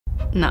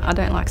No, I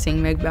don't like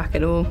seeing Meg back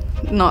at all.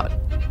 Not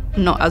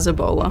as a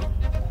bowler.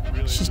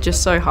 She's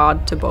just so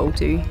hard to bowl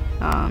to.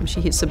 She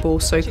hits the ball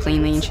so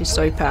cleanly and she's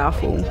so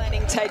powerful. Meg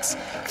Lanning takes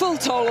full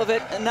toll of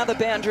it. Another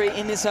boundary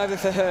in this over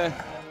for her.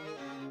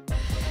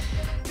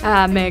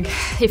 Meg,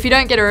 if you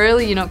don't get her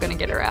early, you're not going to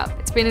get her out.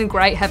 It's been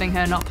great having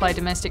her not play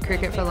domestic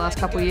cricket for the last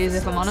couple of years,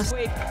 if I'm honest.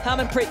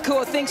 Harmanpreet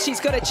Kaur thinks she's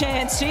got a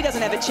chance. She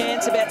doesn't have a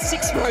chance. About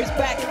 6 rows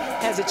back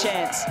has a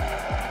chance.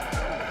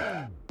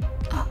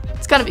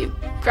 It's going to be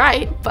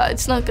great, but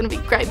it's not going to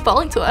be great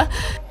bowling to her.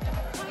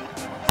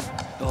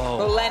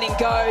 Well, Lanning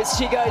goes.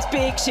 She goes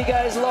big, she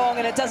goes long,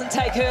 and it doesn't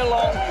take her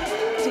long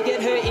to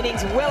get her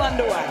innings well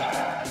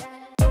underway.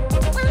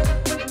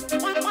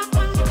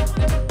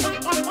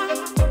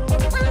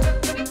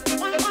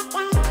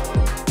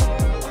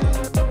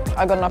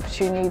 I got an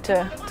opportunity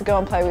to go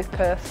and play with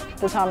Perth.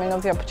 The timing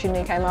of the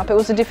opportunity came up. It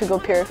was a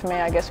difficult period for me,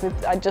 I guess.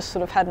 I just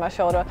sort of had my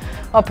shoulder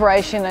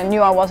operation and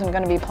knew I wasn't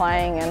going to be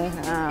playing,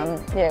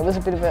 and yeah, it was a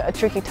bit of a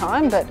tricky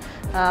time, but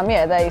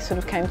yeah, they sort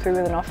of came through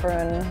with an offer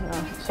and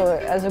saw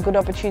it as a good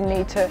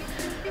opportunity to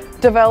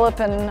develop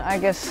and, I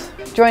guess,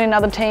 join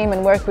another team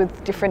and work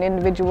with different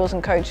individuals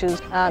and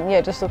coaches. Yeah,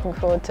 just looking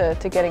forward to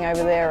getting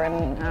over there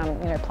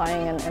and you know,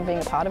 playing and being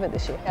a part of it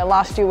this year. Yeah,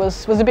 last year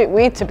was a bit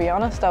weird, to be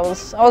honest. I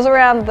was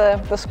around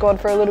the squad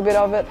for a little bit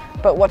of it,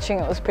 but watching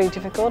it was pretty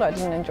difficult. I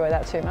didn't enjoy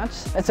that too much.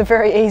 It's a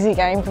very easy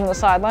game from the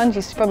sidelines.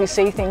 You probably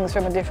see things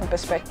from a different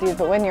perspective,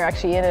 but when you're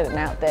actually in it and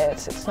out there,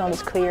 it's not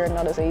as clear and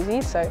not as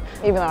easy. So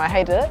even though I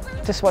hated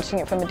it, just watching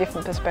it from a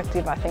different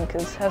perspective, I think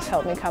has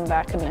helped me come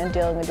back and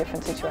deal in a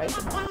different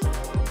situation.